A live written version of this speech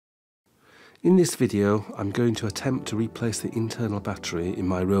In this video, I'm going to attempt to replace the internal battery in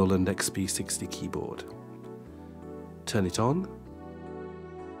my Roland XP60 keyboard. Turn it on.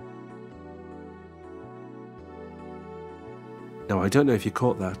 Now, I don't know if you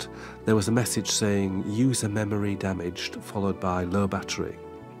caught that, there was a message saying user memory damaged followed by low battery.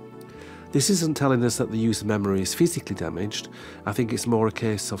 This isn't telling us that the user memory is physically damaged. I think it's more a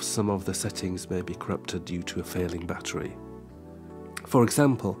case of some of the settings may be corrupted due to a failing battery. For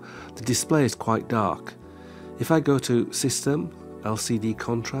example, the display is quite dark. If I go to System, LCD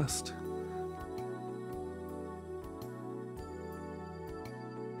Contrast,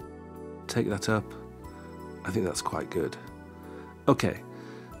 take that up, I think that's quite good. Okay,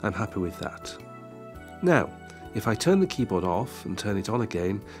 I'm happy with that. Now, if I turn the keyboard off and turn it on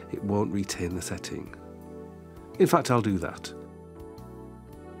again, it won't retain the setting. In fact, I'll do that.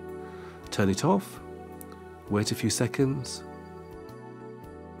 Turn it off, wait a few seconds,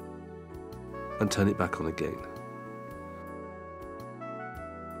 and turn it back on again.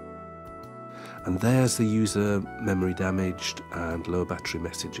 And there's the user memory damaged and low battery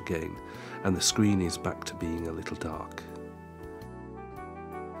message again, and the screen is back to being a little dark.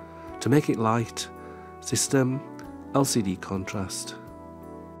 To make it light, System, LCD Contrast.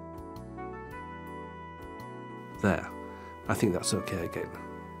 There, I think that's okay again.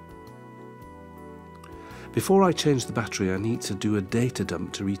 Before I change the battery, I need to do a data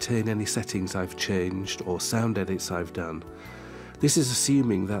dump to retain any settings I've changed or sound edits I've done. This is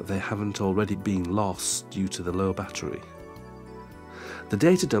assuming that they haven't already been lost due to the low battery. The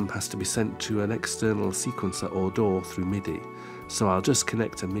data dump has to be sent to an external sequencer or DAW through MIDI, so I'll just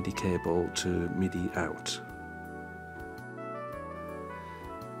connect a MIDI cable to MIDI out.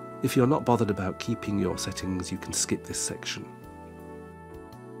 If you're not bothered about keeping your settings, you can skip this section.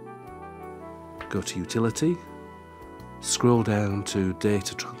 Go to Utility, scroll down to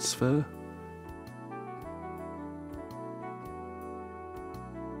Data Transfer,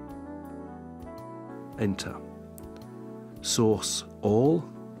 enter. Source all,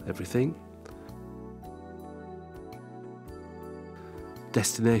 everything.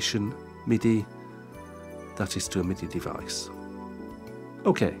 Destination MIDI, that is to a MIDI device.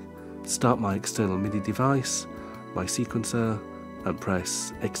 Okay, start my external MIDI device, my sequencer, and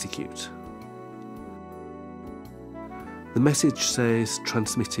press execute. The message says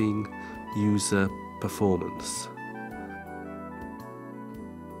transmitting user performance.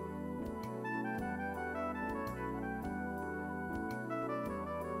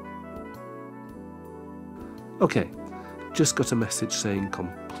 Okay, just got a message saying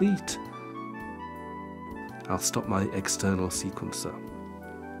complete. I'll stop my external sequencer.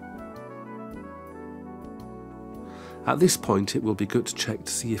 At this point, it will be good to check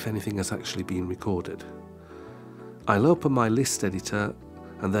to see if anything has actually been recorded. I'll open my list editor,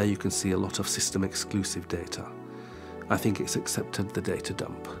 and there you can see a lot of system exclusive data. I think it's accepted the data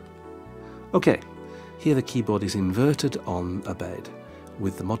dump. Okay, here the keyboard is inverted on a bed,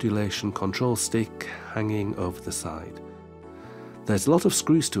 with the modulation control stick hanging over the side. There's a lot of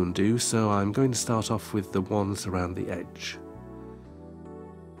screws to undo, so I'm going to start off with the ones around the edge.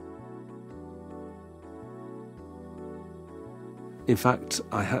 In fact,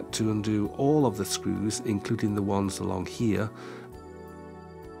 I had to undo all of the screws, including the ones along here,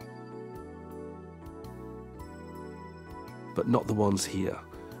 but not the ones here,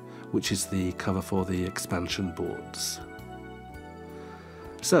 which is the cover for the expansion boards.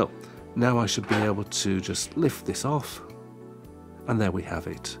 So, now I should be able to just lift this off, and there we have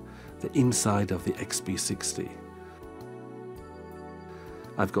it, the inside of the XP60.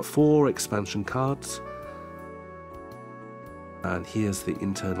 I've got 4 expansion cards, and here's the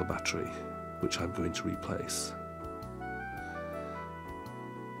internal battery, which I'm going to replace.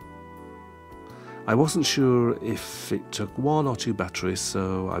 I wasn't sure if it took 1 or 2 batteries,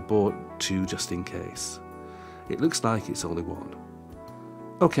 so I bought 2 just in case. It looks like it's only 1.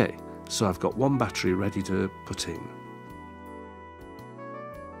 Okay, so I've got 1 battery ready to put in.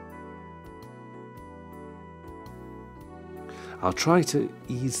 I'll try to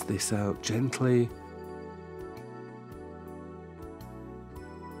ease this out gently.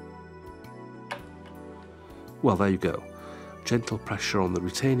 Well, there you go. Gentle pressure on the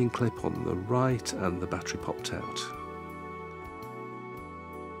retaining clip on the right, and the battery popped out.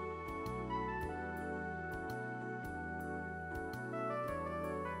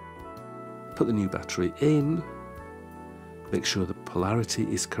 Put the new battery in, make sure the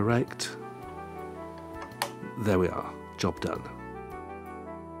polarity is correct. There we are, job done.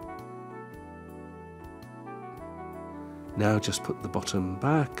 Now just put the bottom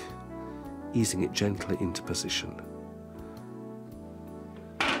back, easing it gently into position.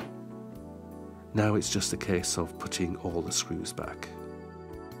 Now it's just a case of putting all the screws back.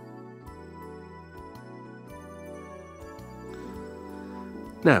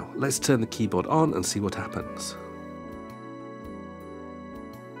 Now, let's turn the keyboard on and see what happens.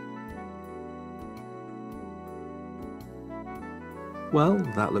 Well,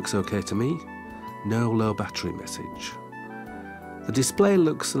 that looks okay to me. No low battery message. The display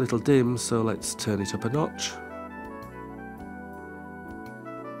looks a little dim, so let's turn it up a notch.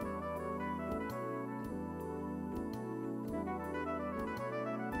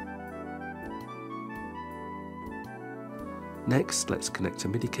 Next, let's connect a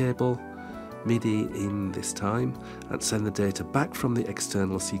MIDI cable, MIDI in this time, and send the data back from the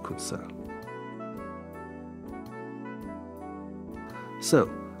external sequencer. So,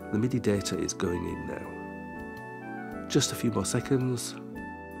 the MIDI data is going in now. Just a few more seconds.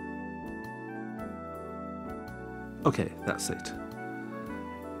 Okay, that's it.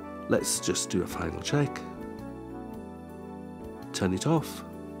 Let's just do a final check. Turn it off.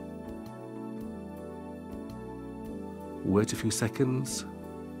 Wait a few seconds.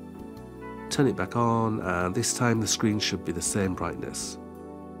 Turn it back on, and this time the screen should be the same brightness.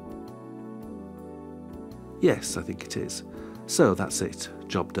 Yes, I think it is. So that's it,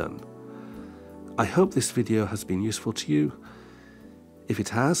 job done. I hope this video has been useful to you. If it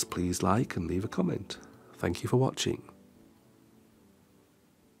has, please like and leave a comment. Thank you for watching.